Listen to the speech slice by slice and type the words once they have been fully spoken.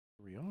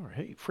are.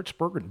 Hey, Fritz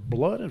Berggren,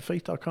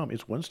 bloodandfaith.com.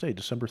 It's Wednesday,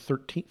 December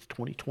 13th,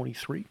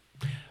 2023.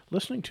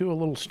 Listening to a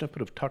little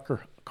snippet of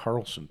Tucker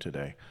Carlson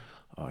today.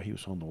 He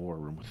was on the War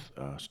Room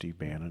with Steve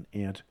Bannon,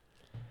 and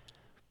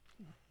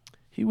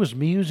he was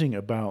musing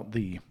about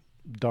the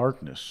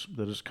darkness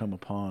that has come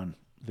upon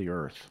the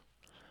earth,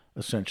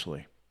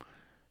 essentially.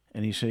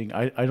 And he's saying,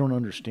 I don't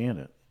understand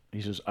it.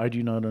 He says, I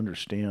do not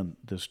understand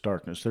this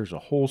darkness. There's a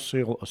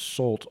wholesale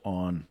assault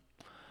on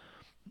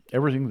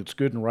everything that's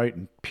good and right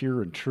and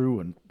pure and true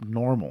and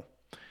normal.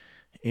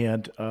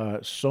 And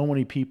so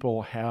many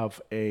people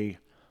have a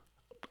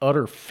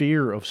utter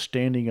fear of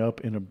standing up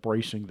and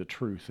embracing the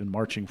truth and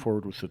marching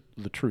forward with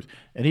the truth.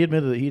 And he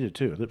admitted that he did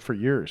too, that for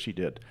years he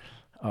did.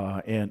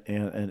 And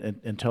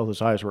until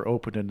his eyes were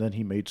opened, and then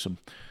he made some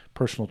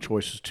personal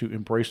choices to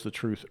embrace the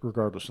truth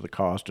regardless of the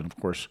cost. And of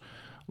course,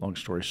 long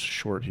story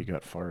short, he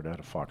got fired out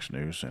of Fox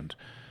News. And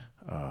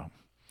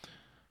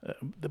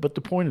but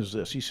the point is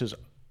this: he says,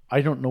 I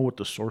don't know what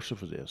the source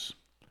of it is.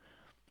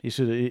 He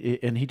said,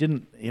 and he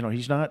didn't, he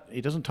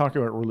doesn't talk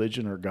about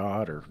religion or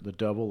God or the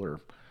devil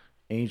or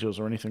angels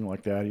or anything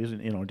like that. He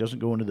doesn't, he doesn't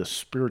go into the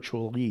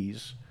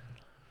spiritualese.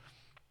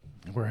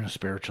 We're in a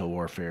spiritual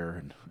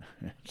warfare,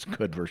 and it's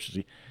good versus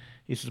evil.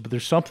 He says, but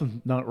there's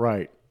something not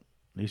right.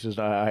 He says,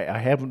 I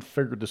haven't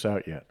figured this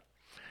out yet.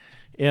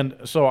 And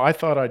so I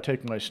thought I'd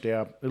take my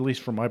stab, at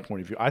least from my point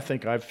of view. I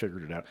think I've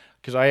figured it out,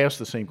 because I asked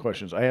the same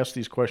questions. I asked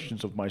these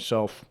questions of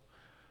myself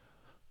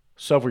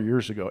several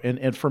years ago.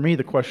 And for me,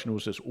 the question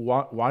was this: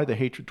 why the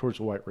hatred towards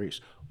the white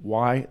race?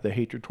 Why the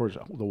hatred towards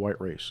the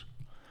white race?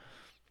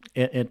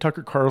 And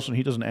Tucker Carlson,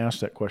 he doesn't ask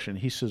that question.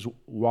 He says,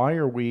 why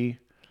have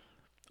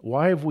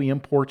we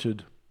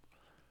imported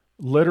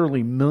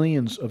literally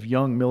millions of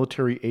young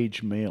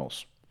military-age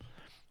males?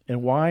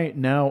 And why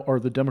now are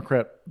the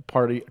Democrat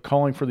Party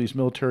calling for these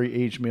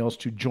military-age males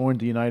to join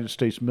the United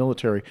States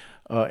military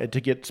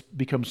to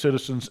become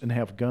citizens and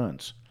have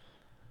guns?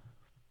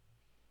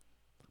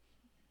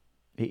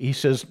 He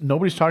says,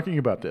 nobody's talking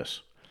about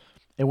this,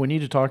 and we need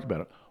to talk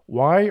about it.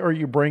 Why are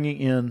you bringing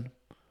in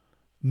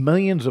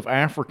millions of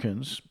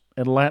Africans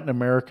and Latin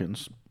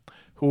Americans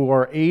who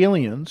are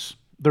aliens?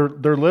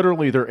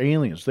 They're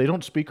aliens. They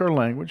don't speak our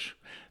language.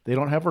 They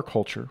don't have our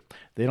culture.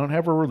 They don't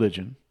have our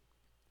religion.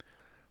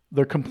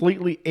 They're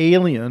completely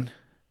alien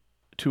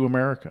to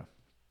America.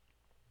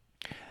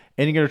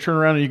 And you're going to turn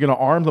around and you're going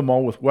to arm them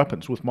all with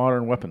weapons, with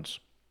modern weapons.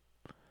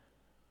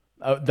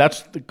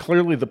 That's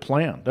clearly the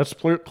plan. That's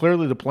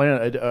clearly the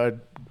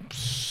plan.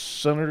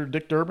 Senator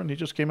Dick Durbin, he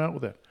just came out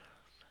with that.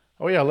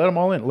 Oh yeah, let them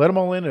all in. Let them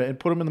all in and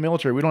put them in the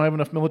military. We don't have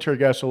enough military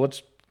guys, so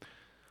let's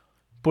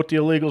put the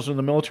illegals in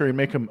the military and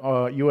make them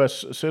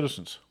U.S.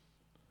 citizens.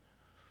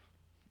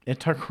 And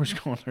Tucker was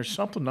going, there's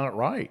something not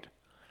right.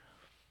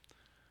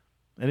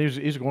 And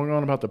he's going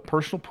on about the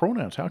personal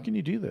pronouns. How can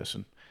you do this?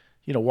 And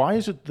why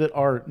is it that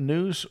our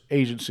news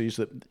agencies,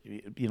 that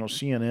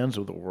CNNs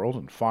of the world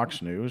and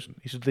Fox News,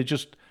 he said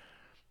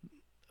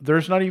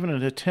there's not even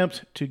an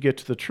attempt to get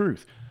to the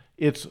truth.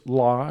 It's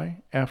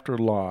lie after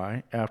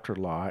lie after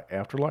lie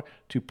after lie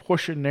to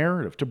push a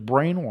narrative, to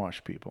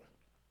brainwash people.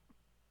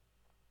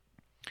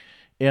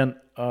 And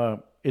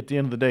at the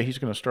end of the day, he's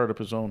going to start up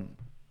his own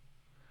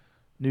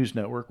news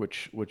network,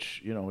 which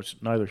it's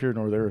neither here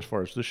nor there as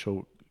far as this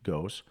show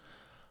goes.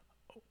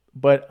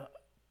 But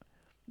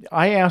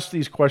I asked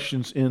these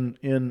questions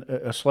in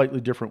a slightly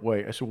different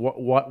way. I said,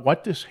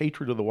 what this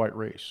hatred of the white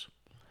race?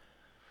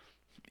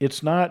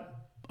 It's not,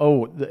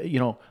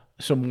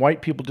 some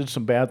white people did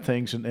some bad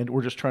things and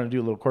we're just trying to do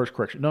a little course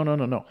correction.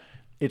 No.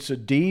 It's a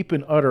deep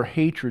and utter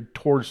hatred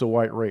towards the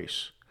white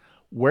race.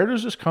 Where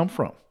does this come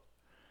from?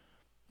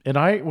 And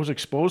I was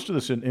exposed to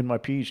this in my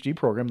PhD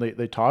program.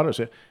 They taught us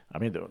it. I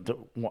mean,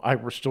 I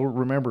still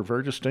remember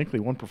very distinctly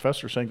one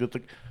professor saying that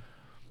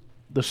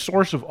the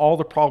source of all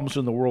the problems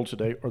in the world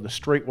today are the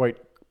straight white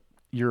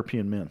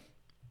European men.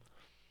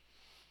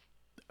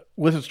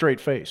 With a straight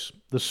face.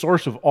 The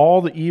source of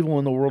all the evil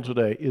in the world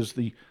today is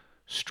the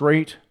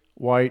straight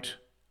white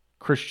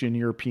Christian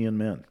European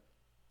men.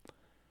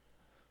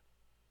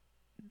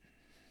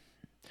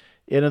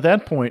 And at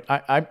that point,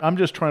 I'm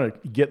just trying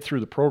to get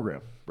through the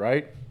program,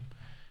 right?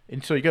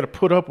 And so you got to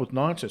put up with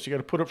nonsense. You got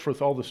to put up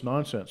with all this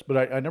nonsense.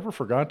 But I never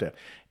forgot that.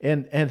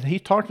 And he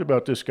talked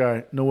about this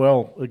guy,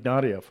 Noel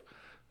Ignatieff.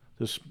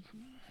 Of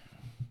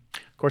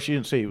course, he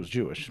didn't say he was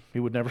Jewish. He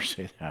would never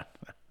say that.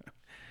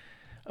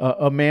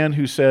 A man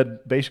who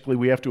said, basically,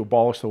 we have to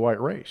abolish the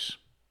white race.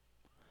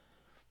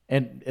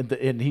 And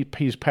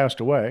he's passed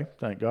away,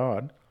 thank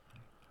God.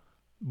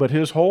 But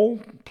his whole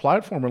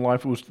platform in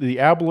life was the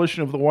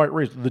abolition of the white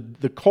race,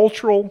 the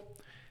cultural,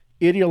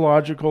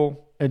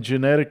 ideological, and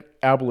genetic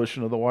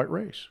abolition of the white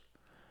race.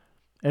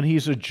 And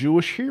he's a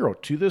Jewish hero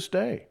to this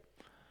day.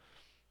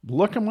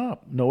 Look him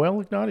up,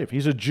 Noel Ignatieff.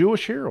 He's a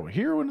Jewish hero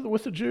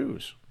with the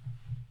Jews.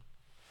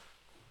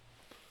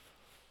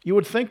 You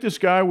would think this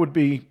guy would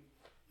be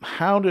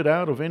hounded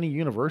out of any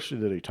university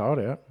that he taught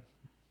at.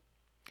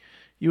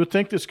 You would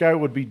think this guy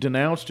would be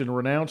denounced and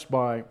renounced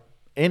by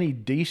any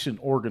decent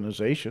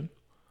organization.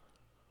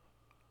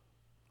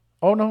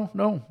 Oh,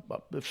 no.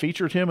 It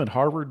featured him in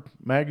Harvard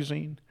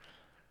Magazine,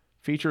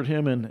 featured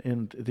him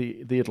in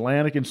the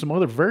Atlantic and some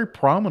other very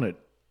prominent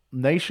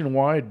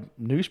nationwide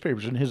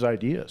newspapers and his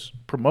ideas,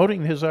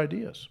 promoting his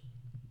ideas.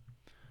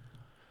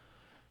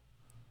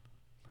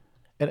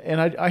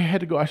 And I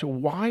had to go, I said,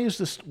 why is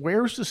this,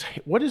 where is this,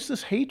 what is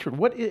this hatred?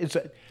 What is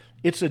it?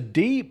 It's a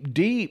deep,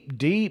 deep,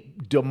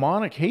 deep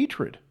demonic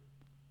hatred.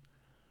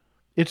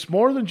 It's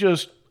more than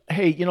just,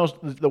 hey,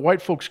 the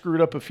white folks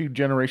screwed up a few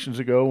generations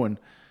ago and,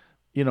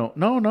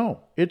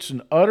 no. It's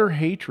an utter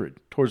hatred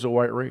towards the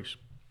white race.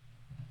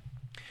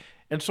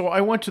 And so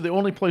I went to the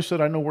only place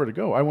that I know where to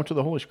go. I went to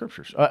the Holy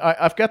Scriptures.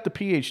 I've got the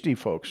PhD,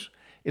 folks.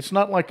 It's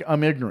not like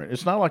I'm ignorant.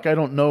 It's not like I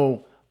don't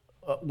know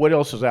what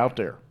else is out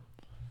there.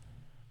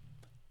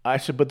 I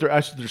said,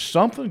 there's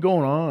something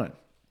going on.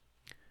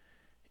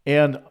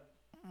 And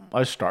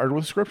I started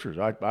with Scriptures.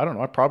 I don't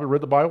know. I probably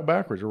read the Bible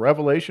backwards, or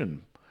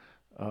Revelation,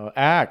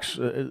 Acts,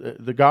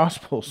 the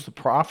Gospels, the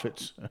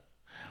prophets.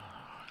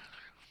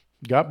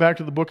 Got back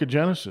to the book of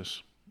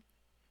Genesis.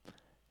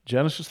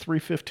 Genesis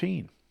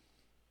 3:15.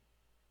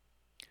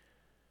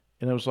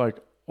 And it was like,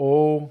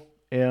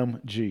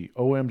 OMG.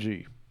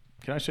 OMG.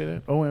 Can I say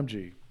that?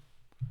 OMG.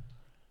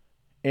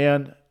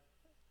 And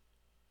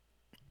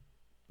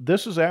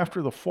this is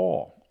after the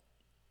fall.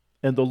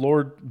 And the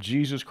Lord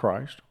Jesus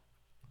Christ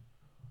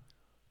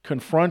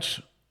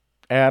confronts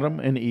Adam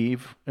and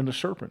Eve and the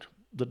serpent,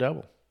 the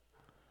devil.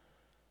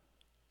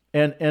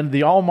 And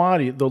the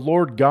Almighty, the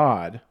Lord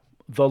God,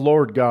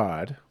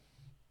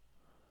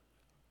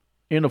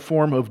 in the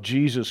form of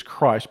Jesus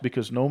Christ,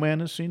 because no man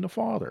has seen the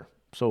Father.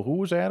 So who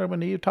was Adam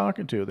and Eve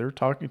talking to? They're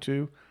talking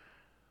to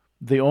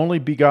the only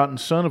begotten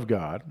Son of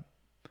God,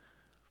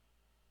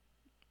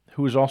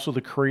 who is also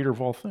the creator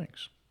of all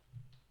things.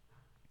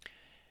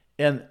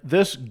 And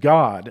this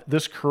God,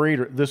 this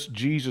creator, this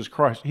Jesus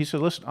Christ, he said,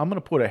 listen, I'm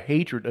going to put a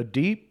hatred, a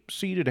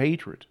deep-seated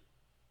hatred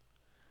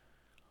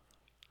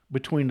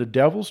between the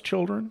devil's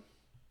children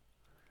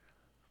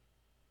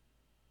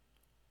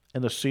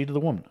and the seed of the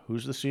woman.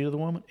 Who's the seed of the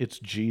woman? It's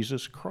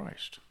Jesus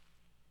Christ.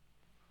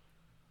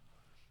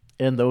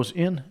 And those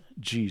in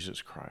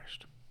Jesus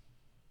Christ.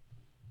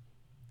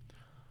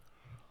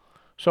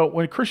 So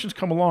when Christians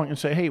come along and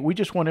say, hey, we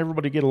just want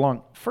everybody to get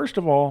along, first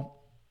of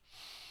all,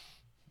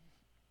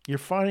 you're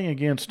fighting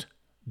against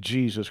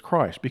Jesus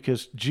Christ,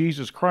 because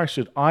Jesus Christ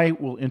said, I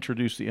will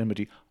introduce the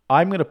enmity.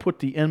 I'm going to put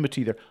the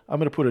enmity there. I'm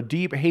going to put a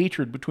deep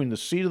hatred between the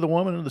seed of the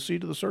woman and the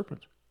seed of the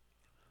serpent.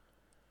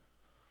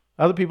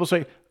 Other people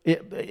say,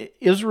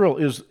 Israel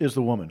is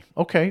the woman.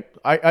 Okay,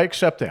 I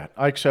accept that.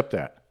 I accept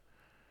that.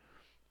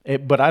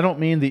 But I don't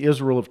mean the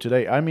Israel of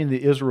today. I mean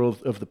the Israel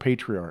of the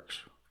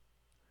patriarchs.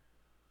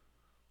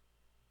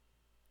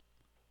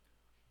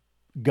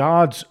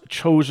 God's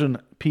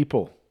chosen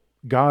people.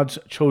 God's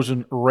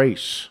chosen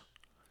race.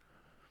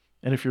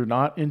 And if you're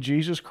not in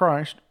Jesus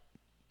Christ,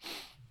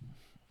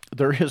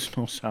 there is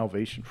no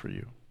salvation for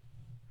you.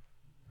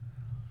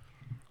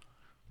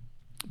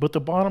 But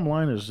the bottom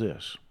line is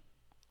this.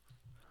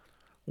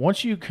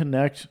 Once you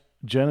connect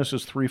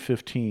Genesis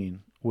 3:15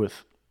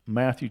 with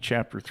Matthew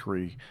chapter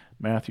 3,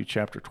 Matthew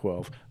chapter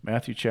 12,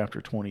 Matthew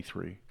chapter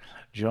 23,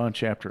 John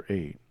chapter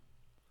 8,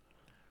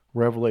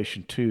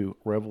 Revelation 2,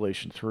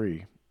 Revelation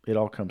 3, it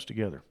all comes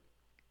together.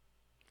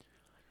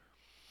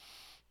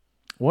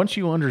 Once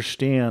you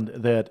understand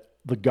that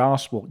the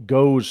gospel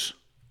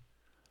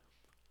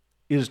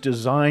is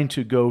designed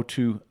to go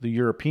to the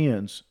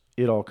Europeans,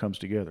 it all comes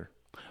together.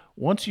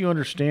 Once you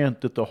understand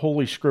that the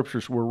Holy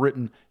Scriptures were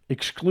written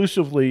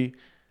exclusively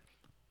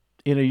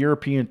in a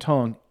European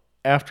tongue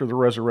after the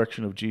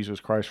resurrection of Jesus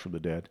Christ from the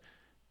dead,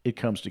 it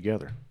comes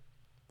together.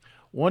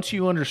 Once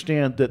you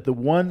understand that the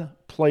one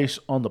place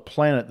on the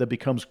planet that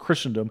becomes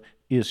Christendom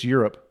is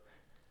Europe,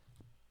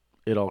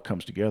 it all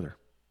comes together.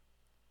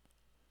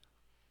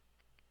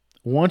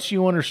 Once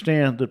you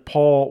understand that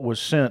Paul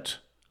was sent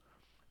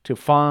to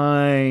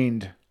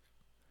find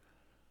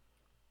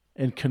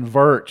and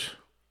convert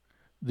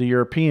the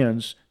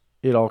Europeans,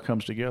 it all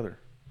comes together.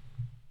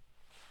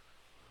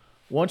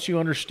 Once you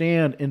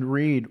understand and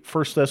read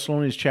 1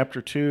 Thessalonians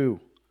chapter 2,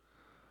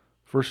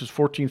 verses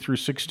 14 through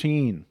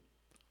 16,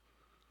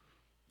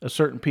 a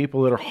certain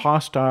people that are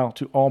hostile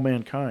to all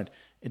mankind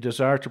and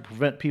desire to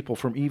prevent people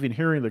from even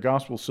hearing the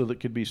gospel so that it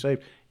could be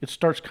saved, it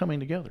starts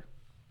coming together.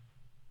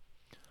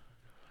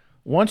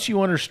 Once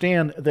you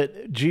understand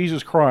that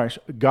Jesus Christ,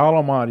 God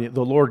Almighty,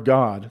 the Lord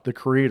God, the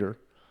Creator,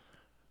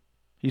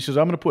 He says,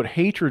 I'm going to put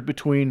hatred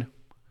between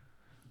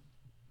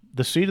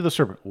the seed of the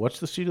serpent. What's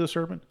the seed of the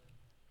serpent?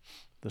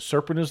 The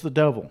serpent is the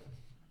devil.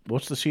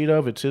 What's the seed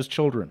of? It's his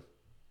children.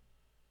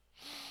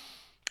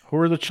 Who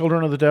are the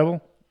children of the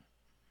devil?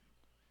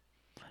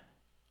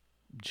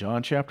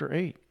 John chapter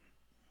 8,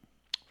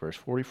 verse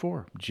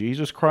 44.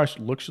 Jesus Christ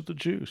looks at the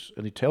Jews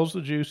and He tells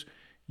the Jews,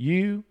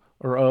 you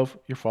are of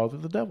your father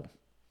the devil.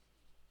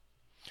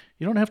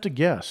 You don't have to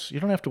guess. You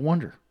don't have to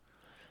wonder.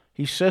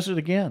 He says it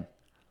again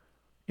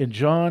in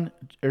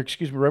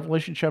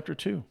Revelation chapter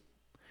 2.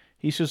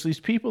 He says these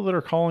people that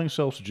are calling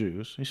themselves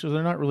Jews, he says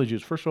they're not really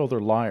Jews. First of all, they're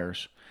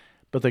liars,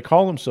 but they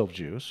call themselves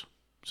Jews.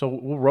 So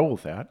we'll roll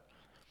with that.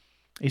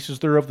 He says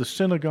they're of the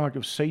synagogue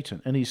of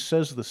Satan. And he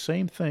says the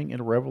same thing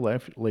in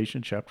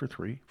Revelation chapter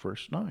 3,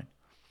 verse 9.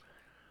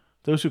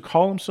 Those who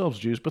call themselves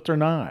Jews, but they're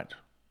not.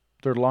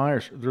 They're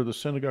liars. They're the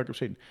synagogue of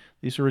Satan.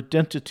 These are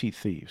identity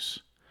thieves.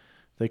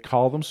 They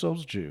call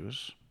themselves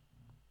Jews.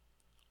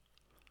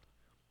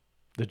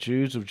 The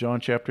Jews of John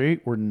chapter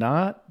 8 were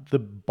not the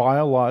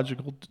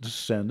biological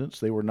descendants.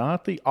 They were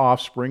not the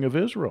offspring of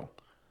Israel.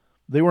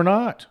 They were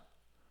not,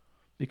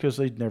 because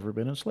they'd never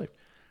been enslaved.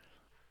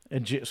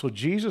 And so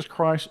Jesus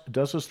Christ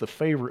does us the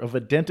favor of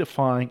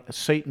identifying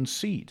Satan's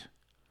seed.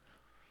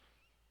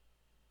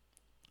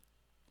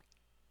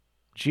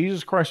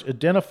 Jesus Christ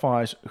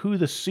identifies who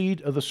the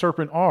seed of the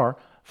serpent are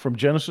from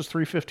Genesis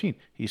 3:15.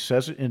 He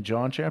says it in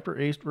John chapter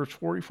 8, verse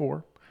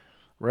 44,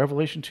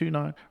 Revelation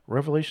 2:9,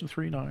 Revelation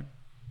 3:9.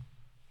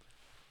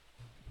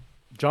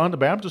 John the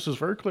Baptist is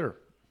very clear.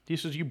 He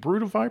says, you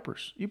brood of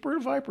vipers, you brood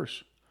of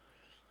vipers.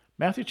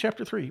 Matthew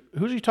chapter 3,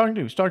 who's he talking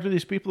to? He's talking to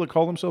these people that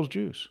call themselves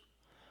Jews.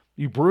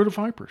 You brood of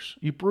vipers,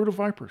 you brood of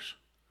vipers.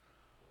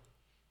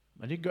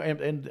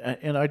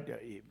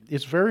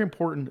 It's very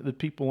important that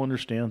people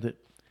understand that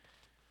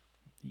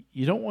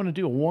you don't want to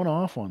do a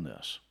one-off on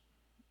this.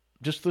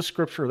 Just this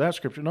scripture or that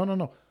scripture.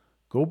 No.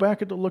 Go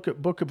back and look at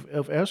book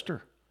of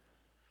Esther.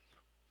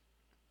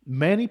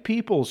 Many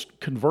people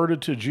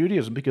converted to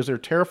Judaism because they're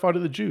terrified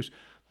of the Jews.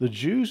 The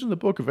Jews in the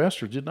book of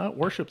Esther did not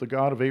worship the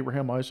God of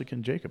Abraham, Isaac,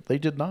 and Jacob. They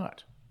did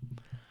not.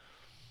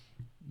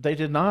 They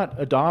did not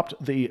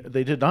they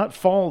did not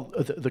follow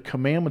the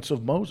commandments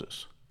of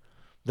Moses.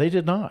 They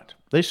did not.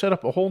 They set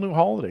up a whole new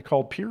holiday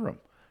called Purim.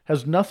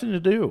 Has nothing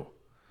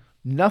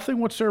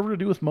whatsoever to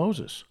do with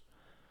Moses.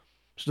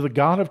 It's to the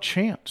God of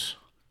chance.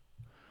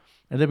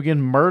 And they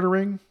began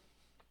murdering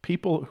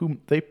people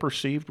whom they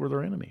perceived were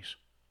their enemies.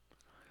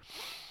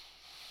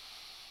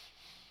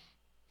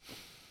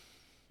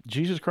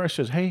 Jesus Christ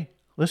says, hey,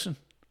 listen,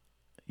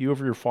 you of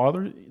your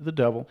father, the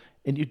devil,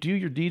 and you do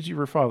your deeds of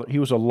your father. He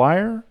was a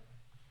liar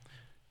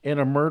and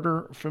a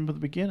murderer from the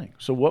beginning.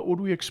 So what would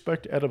we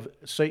expect out of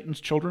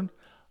Satan's children?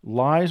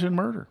 Lies and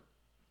murder.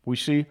 We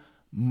see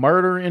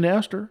murder in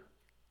Esther.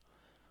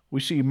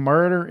 We see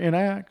murder in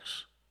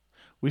Acts.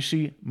 We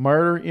see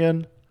murder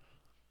in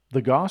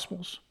the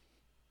Gospels.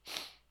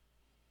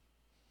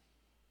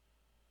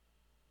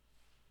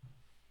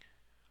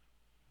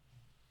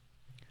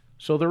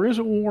 So there is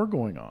a war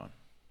going on.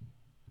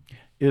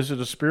 Is it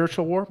a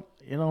spiritual war?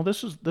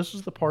 This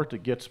is the part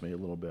that gets me a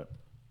little bit.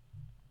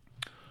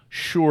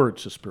 Sure,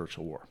 it's a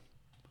spiritual war.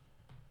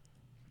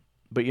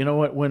 But you know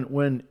what?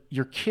 When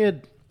your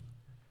kid,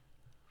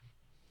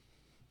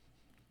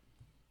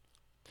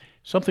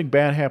 something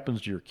bad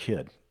happens to your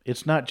kid,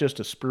 it's not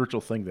just a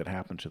spiritual thing that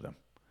happened to them.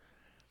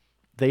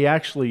 They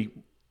actually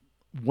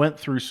went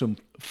through some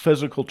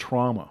physical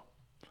trauma.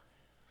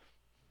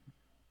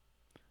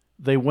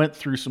 They went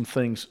through some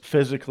things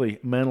physically,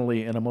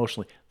 mentally, and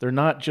emotionally. They're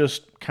not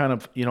just kind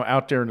of,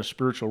 out there in the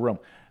spiritual realm.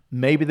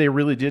 Maybe they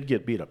really did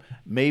get beat up.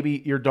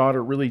 Maybe your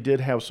daughter really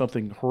did have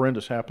something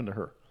horrendous happen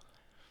to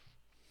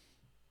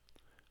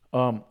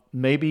her.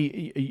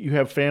 Maybe you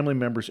have family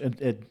members,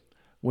 and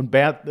when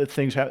bad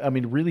things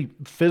happen, really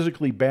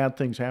physically bad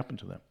things happen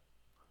to them.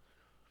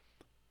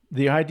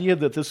 The idea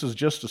that this is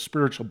just a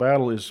spiritual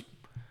battle is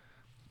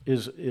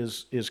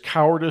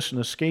cowardice and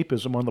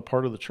escapism on the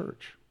part of the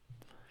church.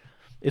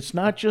 It's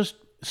not just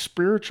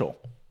spiritual.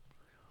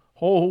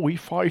 Oh, we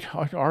fight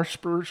our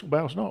spiritual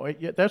battles. No,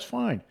 that's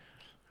fine.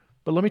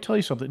 But let me tell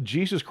you something.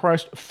 Jesus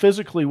Christ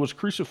physically was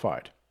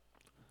crucified.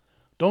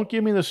 Don't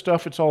give me this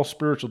stuff, it's all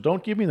spiritual.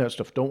 Don't give me that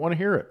stuff. Don't want to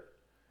hear it.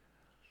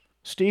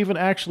 Stephen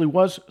actually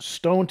was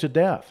stoned to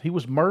death. He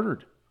was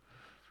murdered.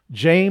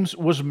 James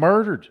was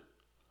murdered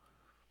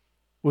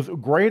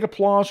with great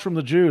applause from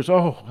the Jews.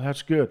 Oh,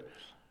 that's good.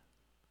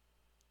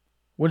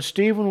 When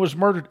Stephen was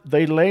murdered,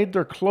 they laid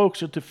their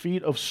cloaks at the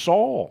feet of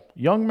Saul,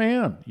 young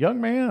man.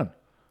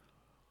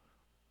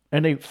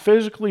 And they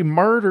physically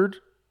murdered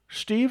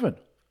Stephen.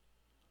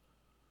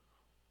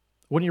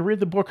 When you read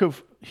the book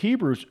of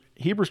Hebrews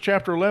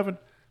chapter 11,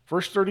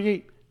 verse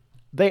 38,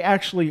 they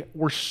actually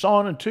were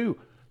sawn in two.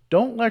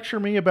 Don't lecture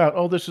me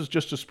about, this is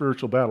just a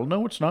spiritual battle.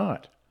 No, it's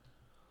not.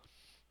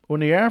 When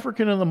the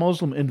African and the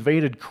Muslim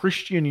invaded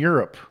Christian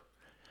Europe,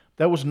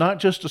 that was not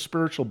just a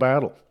spiritual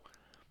battle.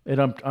 And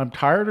I'm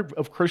tired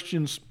of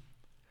Christians.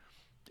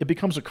 It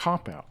becomes a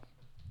cop-out.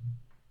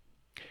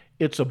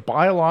 It's a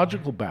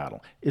biological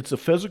battle. It's a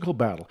physical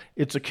battle.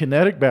 It's a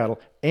kinetic battle.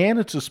 And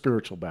it's a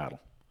spiritual battle.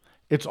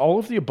 It's all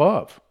of the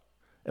above.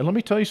 And let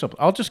me tell you something.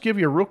 I'll just give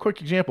you a real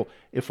quick example.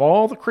 If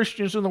all the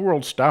Christians in the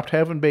world stopped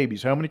having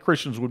babies, how many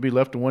Christians would be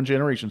left in one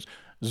generation?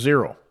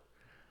 Zero.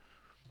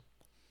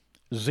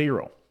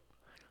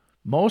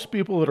 Most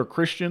people that are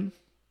Christian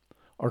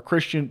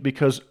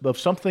because of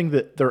something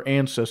that their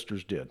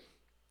ancestors did.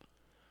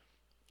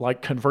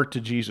 Like convert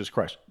to Jesus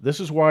Christ. This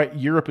is why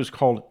Europe is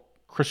called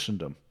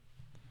Christendom.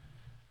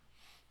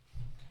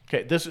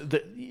 Okay,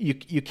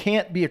 you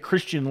can't be a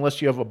Christian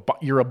unless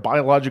you're a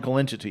biological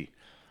entity.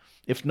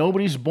 If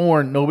nobody's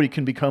born, nobody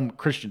can become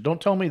Christian. Don't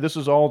tell me this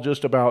is all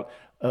just about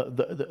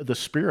the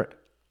Spirit.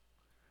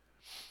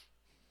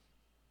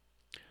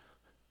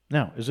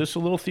 Now, is this a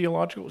little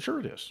theological? Sure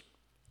it is.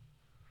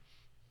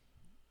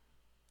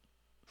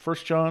 1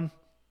 John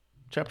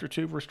chapter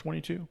 2, verse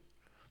 22.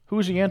 Who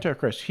is the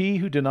Antichrist? He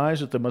who denies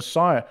that the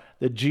Messiah,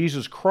 that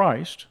Jesus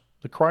Christ,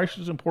 the Christ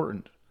is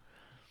important.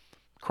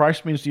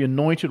 Christ means the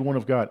anointed one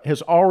of God,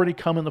 has already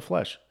come in the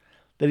flesh.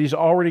 That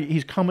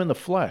he's come in the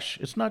flesh.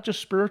 It's not just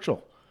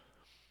spiritual.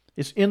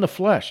 It's in the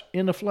flesh,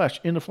 in the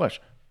flesh, in the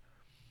flesh.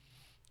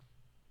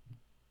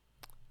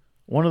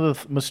 One of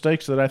the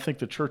mistakes that I think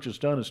the church has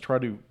done is try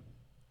to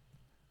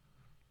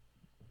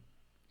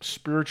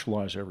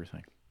spiritualize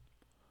everything.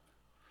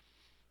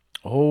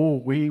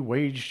 Oh,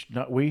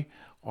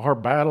 our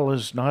battle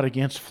is not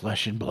against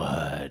flesh and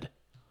blood.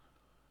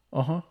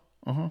 Is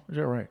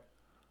that right?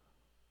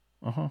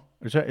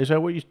 Is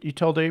that what you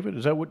tell David?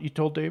 Is that what you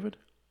told David?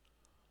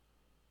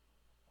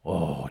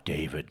 Oh,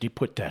 David, you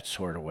put that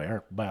sword away.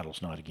 Our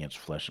battle's not against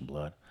flesh and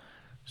blood.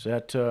 Is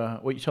that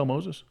what you tell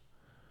Moses?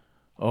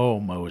 Oh,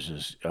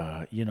 Moses,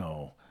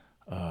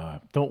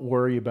 don't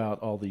worry about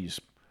all these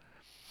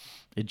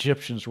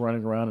Egyptians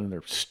running around in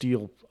their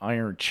steel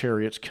iron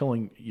chariots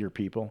killing your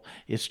people.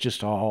 It's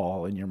just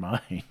all in your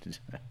mind.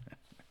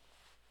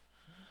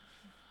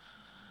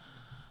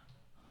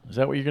 Is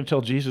that what you're going to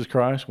tell Jesus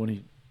Christ when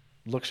he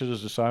looks at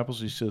his disciples?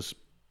 He says,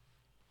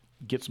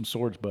 get some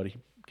swords, buddy.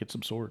 Get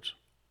some swords.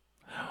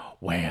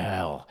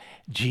 Well,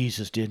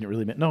 Jesus didn't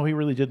really mean. No, he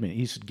really did mean it.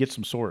 He said, get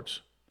some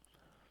swords.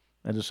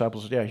 And the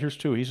disciples said, yeah, here's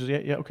two. He says,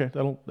 yeah, okay,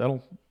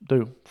 that'll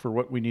do for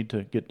what we need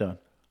to get done.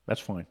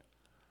 That's fine.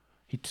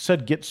 He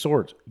said, get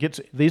swords.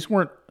 These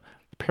weren't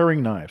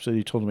paring knives that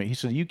he told me. He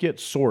said, you get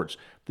swords.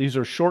 These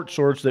are short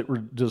swords that were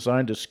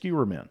designed to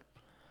skewer men.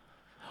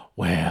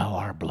 Well,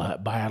 our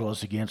battle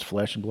is against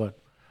flesh and blood.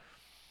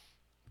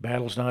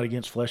 Battle's not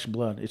against flesh and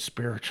blood. It's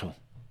spiritual.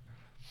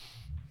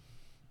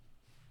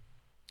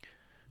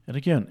 And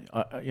again,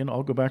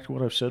 I'll go back to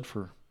what I've said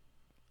for,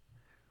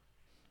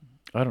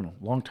 a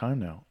long time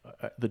now.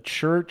 The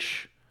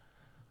church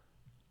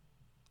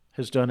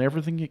has done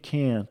everything it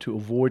can to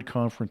avoid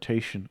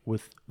confrontation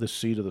with the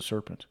seed of the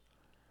serpent.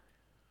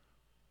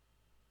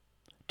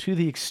 To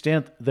the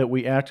extent that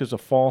we act as a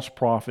false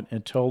prophet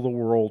and tell the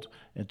world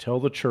and tell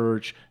the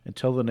church and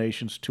tell the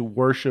nations to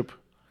worship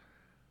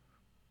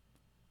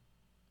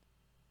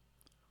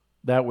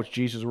that which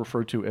Jesus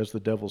referred to as the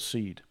devil's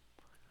seed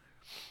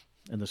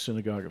in the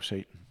synagogue of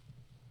Satan.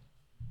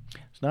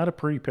 It's not a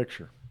pretty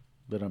picture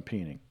that I'm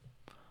painting.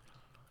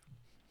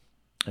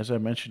 As I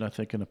mentioned, I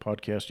think in a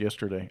podcast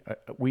yesterday,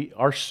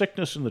 our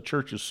sickness in the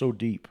church is so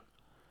deep,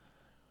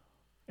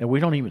 and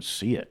we don't even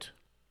see it.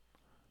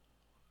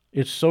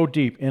 It's so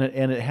deep, and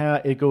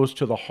it goes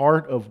to the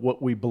heart of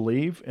what we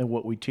believe and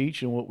what we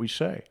teach and what we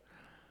say,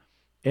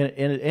 and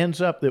it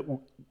ends up that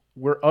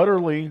we're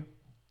utterly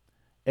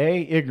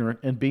A, ignorant,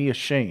 and B,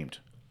 ashamed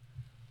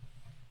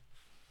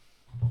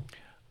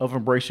of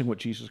embracing what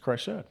Jesus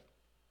Christ said.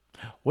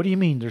 What do you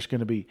mean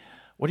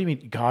what do you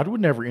mean God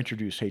would never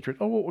introduce hatred?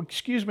 Oh, well,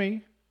 excuse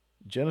me.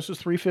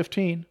 Genesis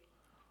 3:15.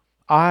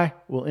 I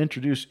will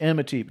introduce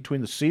enmity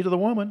between the seed of the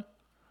woman,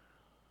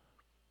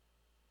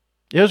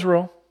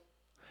 Israel,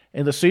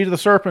 and the seed of the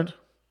serpent.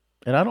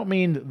 And I don't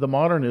mean the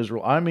modern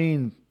Israel. I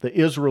mean the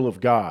Israel of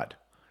God.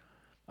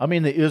 I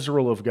mean the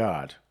Israel of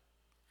God.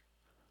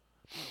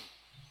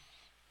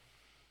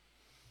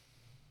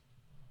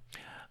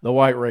 The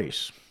white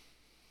race,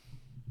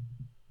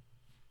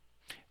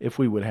 if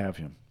we would have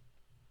him.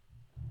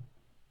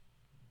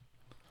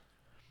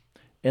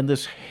 And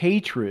this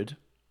hatred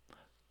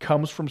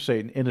comes from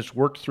Satan, and it's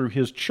worked through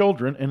his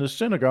children and his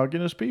synagogue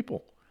and his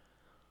people.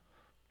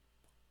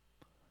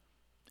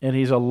 And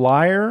he's a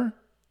liar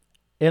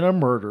and a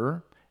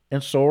murderer,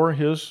 and so are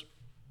his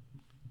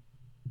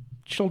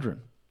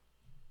children.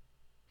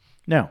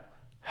 Now,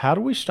 how do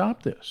we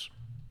stop this?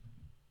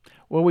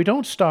 Well, we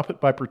don't stop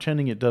it by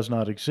pretending it does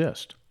not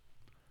exist.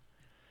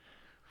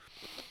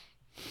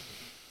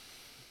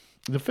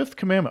 The fifth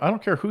commandment, I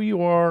don't care who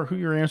you are, who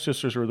your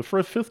ancestors are, the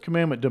fifth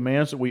commandment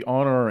demands that we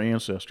honor our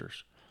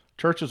ancestors.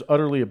 Church has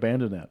utterly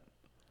abandoned that.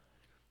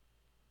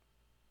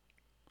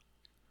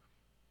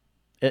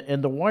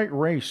 And the white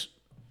race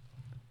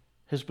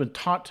has been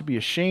taught to be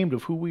ashamed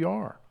of who we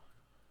are.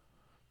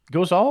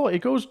 And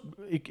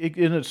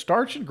it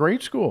starts in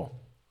grade school.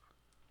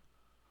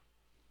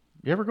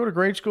 You ever go to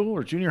grade school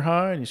or junior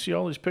high and you see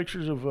all these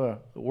pictures of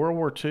World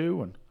War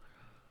II and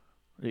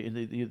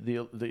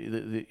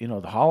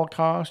the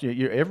Holocaust?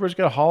 Everybody's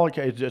got a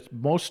Holocaust.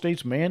 Most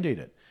states mandate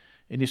it,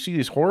 and you see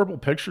these horrible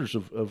pictures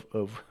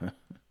of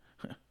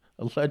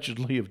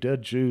allegedly of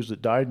dead Jews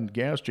that died in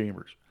gas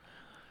chambers.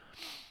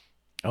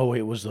 Oh,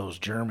 it was those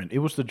German. It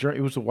was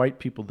the white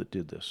people that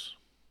did this.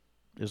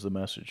 Is the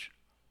message,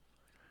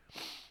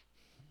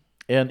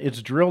 and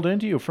it's drilled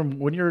into you from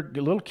when you're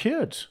little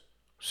kids,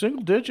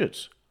 single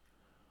digits.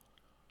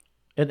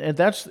 And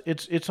that's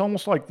it's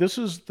almost like this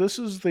is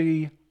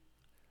the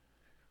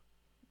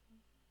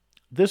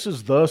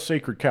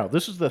sacred cow.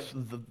 This is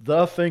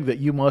the thing that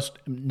you must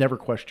never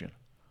question.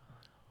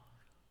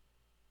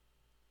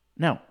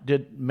 Now,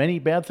 did many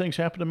bad things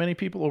happen to many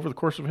people over the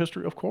course of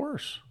history? Of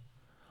course.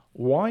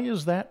 Why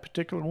is that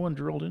particular one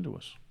drilled into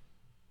us?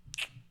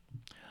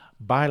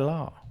 By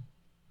law.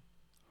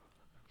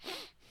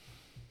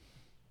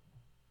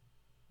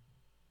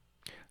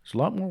 There's a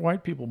lot more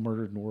white people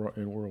murdered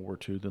in World War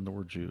II than there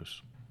were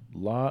Jews. A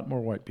lot more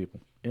white people.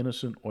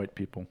 Innocent white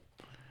people.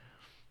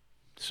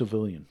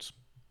 Civilians.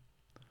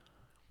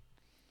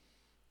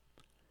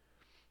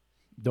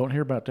 Don't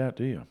hear about that,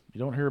 do you? You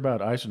don't hear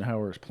about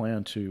Eisenhower's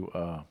plan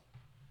to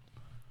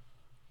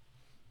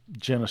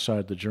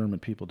genocide the German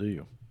people, do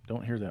you?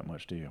 Don't hear that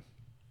much, do you?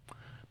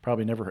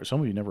 Probably never heard.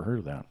 Some of you never heard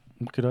of that.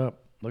 Look it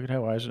up. Look at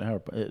how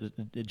Eisenhower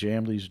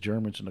jammed these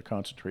Germans into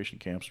concentration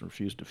camps and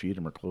refused to feed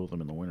them or clothe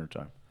them in the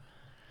wintertime.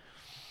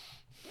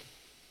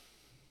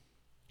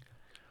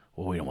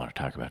 Well, we don't want to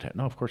talk about that.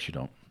 No, of course you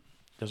don't.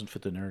 It doesn't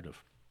fit the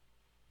narrative.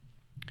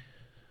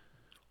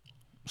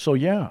 So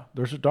yeah,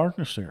 there's a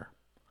darkness there.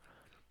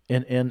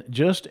 And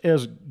just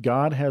as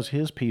God has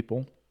his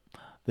people,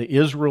 the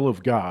Israel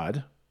of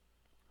God,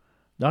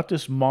 not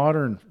this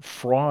modern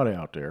fraud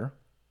out there,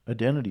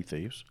 identity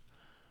thieves,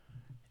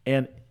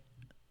 and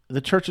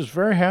the church is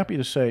very happy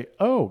to say,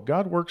 oh,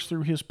 God works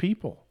through his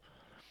people.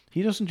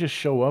 He doesn't just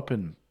show up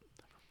and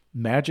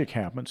magic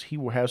happens. He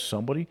has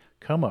somebody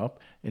come up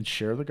and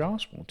share the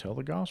gospel and tell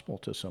the gospel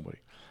to somebody.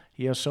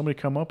 He has somebody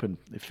come up and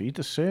feed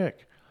the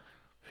sick,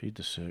 feed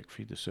the sick,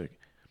 feed the sick,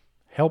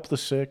 help the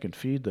sick and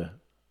feed the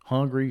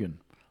hungry and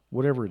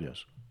whatever it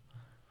is.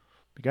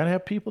 You got to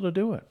have people to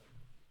do it.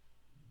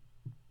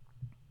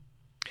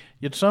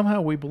 Yet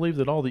somehow we believe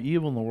that all the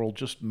evil in the world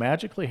just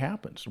magically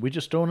happens. We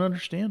just don't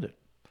understand it.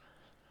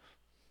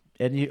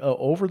 And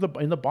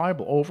in the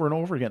Bible, over and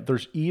over again,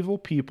 there's evil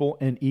people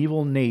and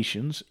evil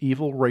nations,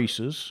 evil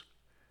races,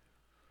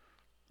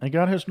 and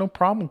God has no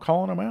problem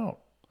calling them out.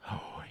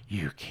 Oh,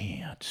 you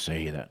can't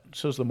say that,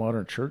 says the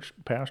modern church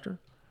pastor.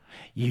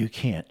 You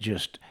can't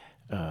just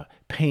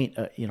paint,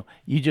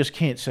 you just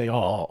can't say, oh,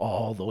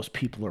 all those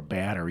people are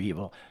bad or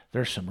evil.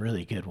 There's some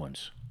really good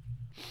ones.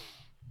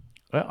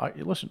 Well,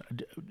 listen,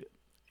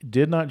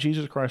 did not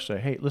Jesus Christ say,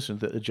 hey, listen,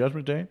 the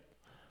judgment day,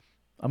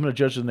 I'm going to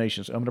judge the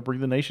nations. I'm going to bring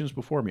the nations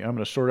before me. I'm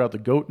going to sort out the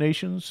goat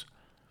nations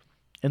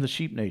and the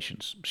sheep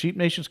nations. Sheep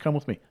nations, come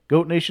with me.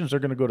 Goat nations are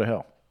going to go to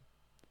hell.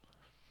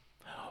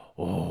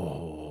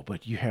 Oh,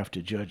 but you have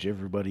to judge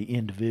everybody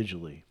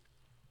individually.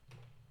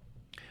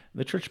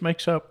 The church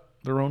makes up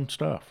their own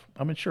stuff.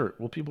 I mean, sure,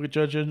 will people get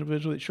judged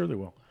individually? Sure they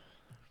will.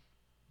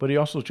 But he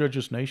also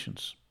judges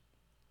nations.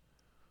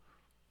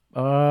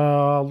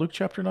 Luke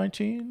chapter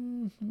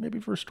 19, maybe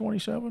verse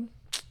 27.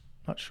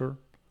 Not sure.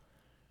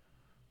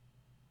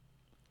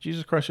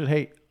 Jesus Christ said,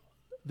 hey,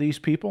 these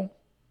people,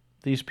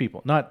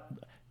 not,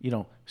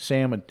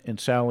 Sam and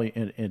Sally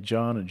and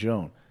John and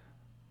Joan.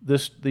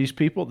 These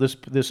people, this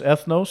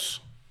ethnos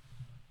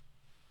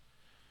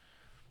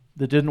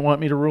that didn't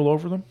want me to rule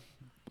over them,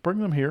 bring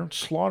them here and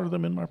slaughter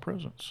them in my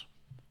presence.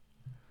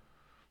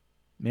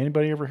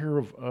 Anybody ever hear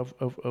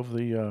of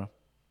the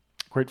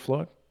Great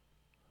Flood?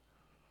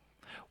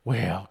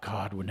 Well,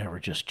 God would never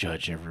just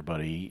judge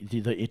everybody.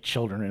 The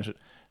children,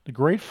 the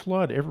Great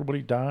Flood,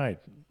 everybody died.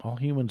 All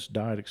humans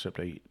died except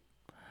 8.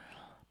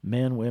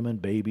 Men, women,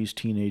 babies,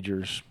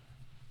 teenagers,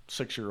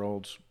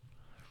 6-year-olds.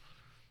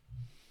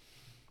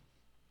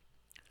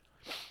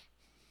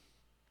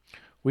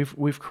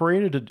 We've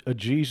created a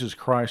Jesus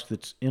Christ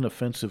that's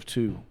inoffensive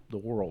to the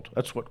world.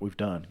 That's what we've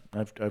done.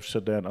 I've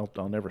said that.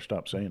 I'll never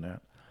stop saying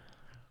that.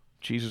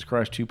 Jesus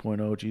Christ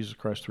 2.0, Jesus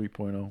Christ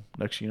 3.0.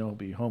 Next thing you know, it'll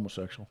be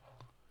homosexual.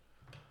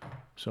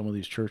 Some of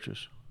these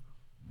churches.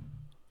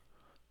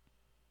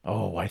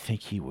 Oh, I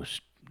think he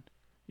was,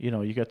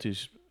 you got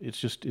these,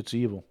 it's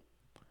evil.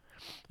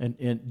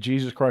 And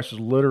Jesus Christ is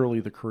literally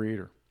the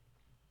creator.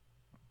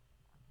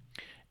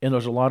 And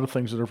there's a lot of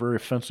things that are very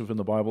offensive in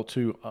the Bible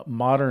too.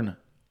 Modern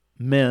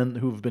men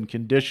who have been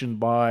conditioned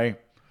by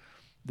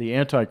the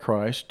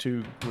Antichrist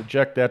to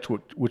reject that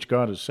which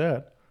God has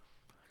said.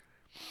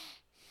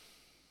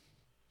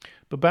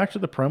 But back to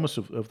the premise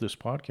of this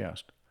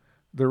podcast.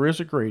 There is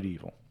a great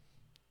evil.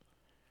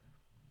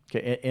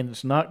 Okay, and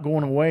it's not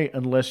going away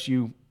unless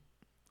you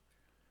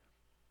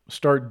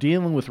start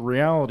dealing with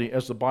reality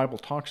as the Bible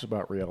talks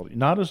about reality,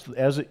 not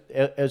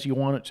as you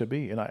want it to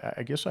be. And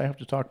I guess I have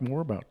to talk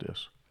more about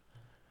this.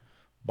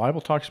 The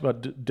Bible talks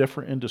about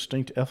different and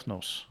distinct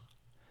ethnos.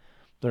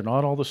 They're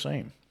not all the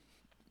same.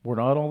 We're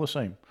not all the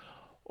same.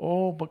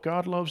 Oh, but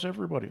God loves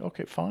everybody.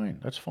 Okay, fine.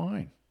 That's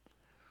fine.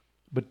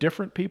 But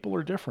different people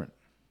are different.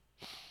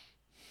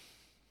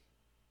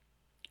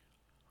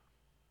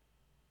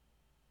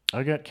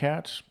 I got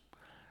cats.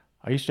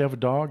 I used to have a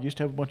dog. Used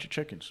to have a bunch of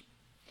chickens.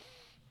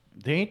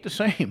 They ain't the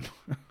same.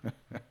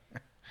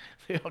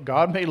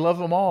 God may love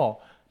them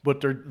all,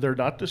 but they're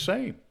not the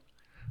same.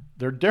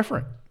 They're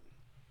different.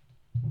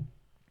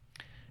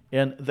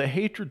 And the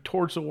hatred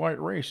towards the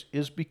white race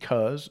is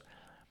because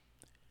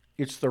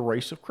it's the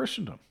race of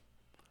Christendom.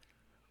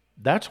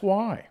 That's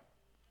why.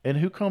 And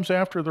who comes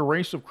after the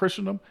race of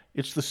Christendom?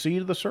 It's the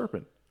seed of the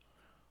serpent.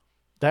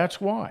 That's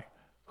why.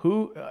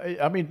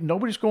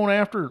 Nobody's going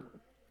after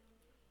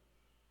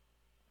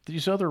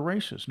these other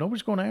races.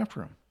 Nobody's going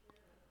after them.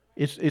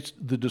 It's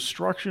the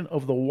destruction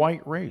of the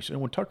white race. And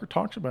when Tucker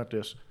talks about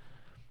this,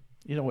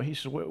 he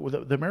says, well,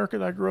 the America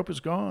that I grew up is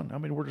gone. I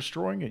mean, we're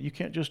destroying it. You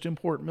can't just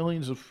import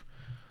millions of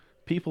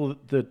people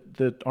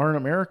that aren't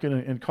American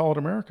and call it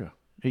America.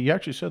 He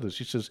actually said this.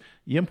 He says,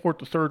 you import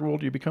the third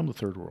world, you become the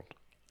third world.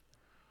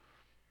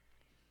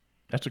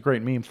 That's a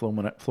great meme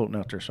floating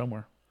out there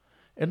somewhere.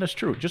 And that's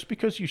true. Just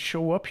because you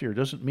show up here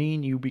doesn't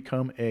mean you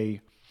become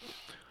a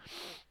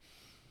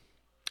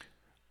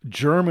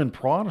German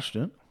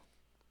Protestant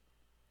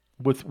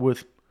with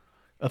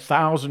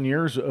 1,000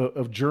 years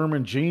of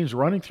German genes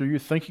running through you,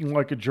 thinking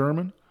like a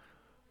German,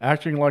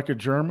 acting like a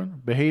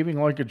German,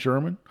 behaving like a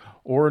German,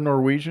 or a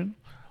Norwegian,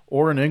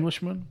 or an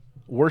Englishman,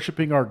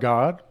 worshiping our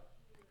God.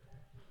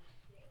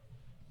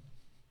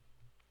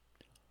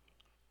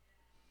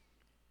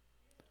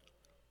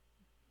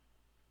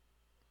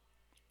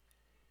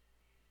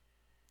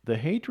 The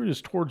hatred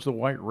is towards the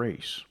white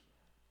race.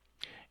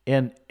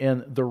 And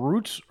the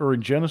roots are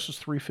in Genesis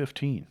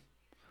 3:15.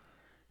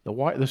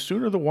 The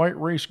sooner the white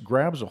race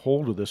grabs a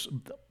hold of this,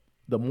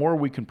 the more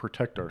we can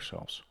protect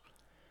ourselves.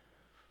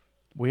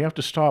 We have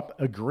to stop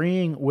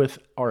agreeing with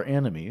our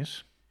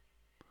enemies.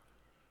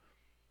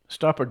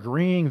 Stop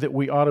agreeing that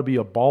we ought to be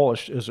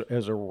abolished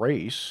as a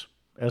race,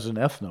 as an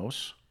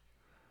ethnos.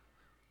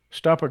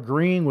 Stop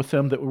agreeing with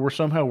them that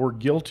we're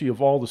guilty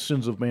of all the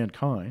sins of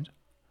mankind.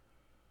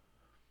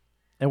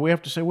 And we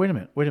have to say, wait a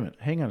minute,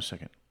 hang on a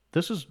second.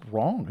 This is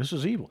wrong. This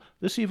is evil.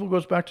 This evil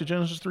goes back to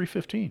Genesis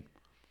 3:15.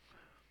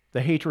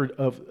 The hatred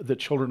of the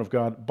children of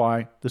God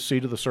by the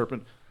seed of the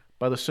serpent,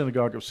 by the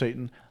synagogue of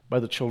Satan, by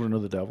the children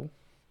of the devil.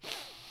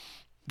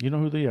 You know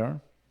who they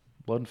are.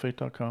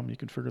 bloodandfaith.com. You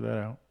can figure that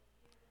out.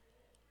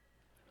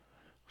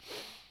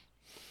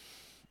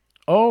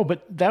 Oh,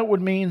 but that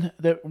would mean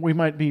that we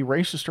might be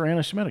racist or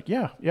anti-Semitic.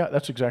 Yeah,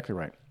 that's exactly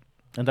right.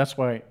 And that's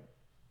why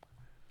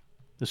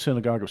the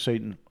synagogue of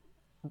Satan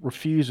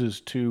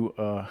refuses to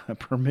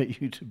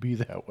permit you to be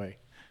that way,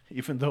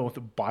 even though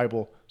the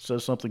Bible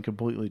says something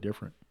completely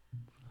different.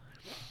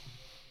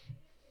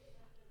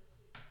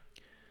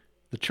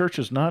 The church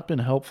has not been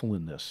helpful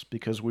in this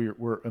because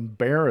we're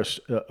embarrassed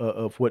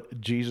of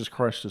what Jesus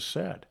Christ has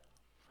said.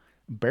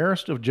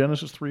 Embarrassed of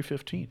Genesis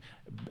 3:15.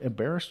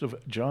 Embarrassed of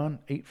John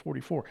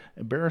 8:44.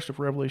 Embarrassed of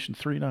Revelation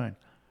 3:9,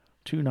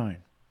 2:9.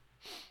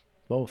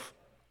 Both.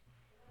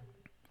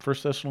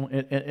 First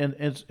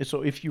Thessalonians, and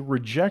so if you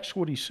reject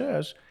what he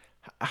says,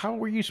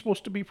 how are you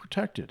supposed to be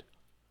protected?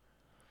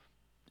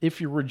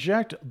 If you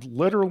reject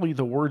literally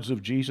the words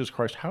of Jesus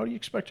Christ, how do you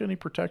expect any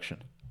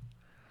protection?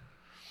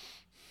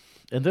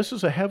 And this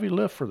is a heavy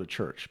lift for the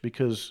church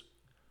because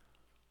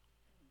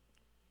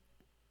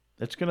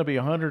it's going to be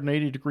a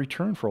 180-degree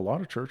turn for a lot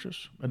of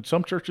churches. And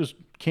some churches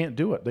can't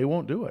do it. They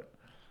won't do it.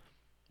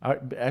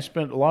 I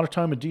spent a lot of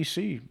time in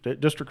D.C., the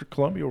District of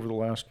Columbia, over the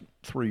last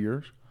 3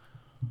 years.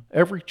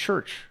 Every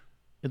church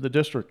in the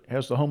district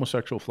has the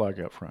homosexual flag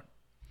out front.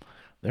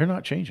 They're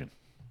not changing.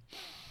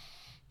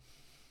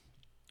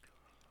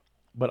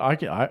 But I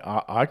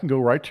can go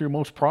right to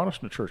most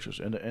Protestant churches,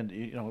 and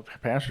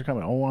pastors come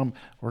in,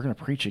 we're going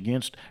to preach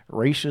against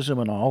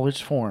racism in all its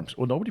forms.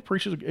 Well, nobody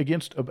preaches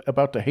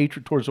about the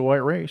hatred towards the white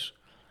race.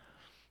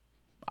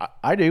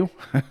 I do.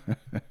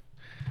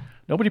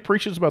 Nobody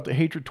preaches about the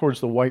hatred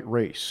towards the white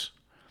race.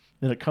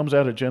 Then it comes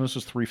out of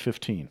Genesis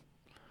 3:15.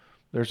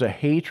 There's a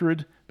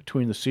hatred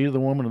between the seed of the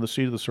woman and the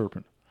seed of the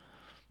serpent.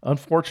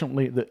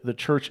 Unfortunately, the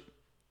church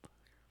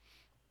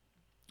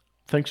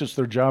thinks it's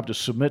their job to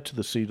submit to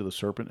the seed of the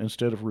serpent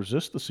instead of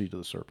resist the seed of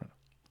the serpent.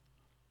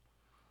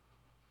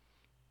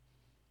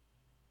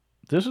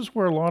 This is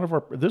where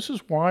this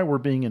is why we're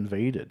being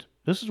invaded.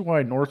 This is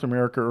why North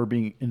America are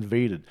being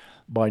invaded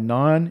by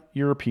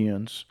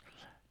non-Europeans,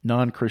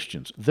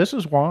 non-Christians. This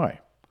is why.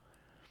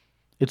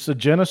 It's the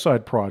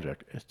genocide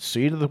project. It's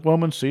seed of the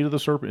woman, seed of the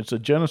serpent. It's a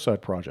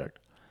genocide project.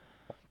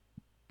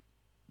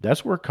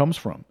 That's where it comes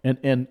from.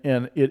 And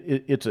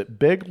it's a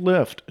big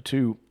lift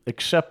to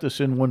accept this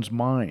in one's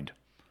mind.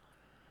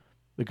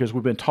 Because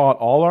we've been taught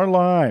all our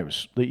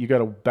lives that you got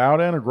to bow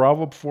down and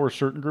grovel before a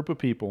certain group of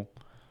people.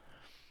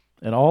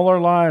 And all our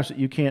lives that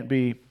you can't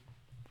be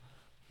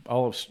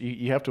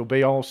you have to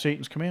obey all of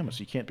Satan's commandments.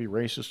 You can't be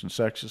racist and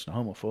sexist and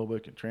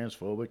homophobic and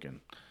transphobic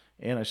and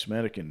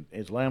anti-Semitic and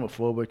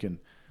Islamophobic and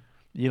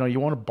you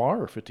want to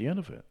barf at the end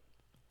of it.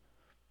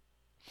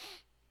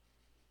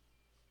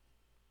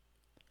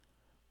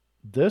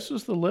 This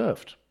is the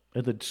lift.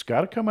 And it's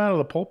got to come out of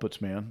the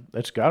pulpits, man.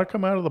 It's got to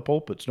come out of the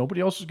pulpits.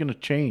 Nobody else is going to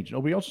change.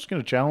 Nobody else is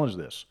going to challenge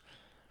this.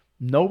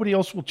 Nobody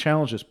else will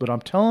challenge this. But I'm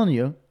telling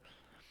you,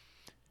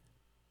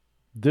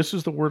 this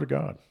is the Word of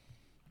God.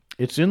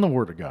 It's in the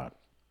Word of God.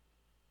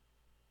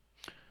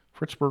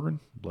 Fritz Berggren,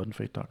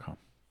 bloodandfaith.com.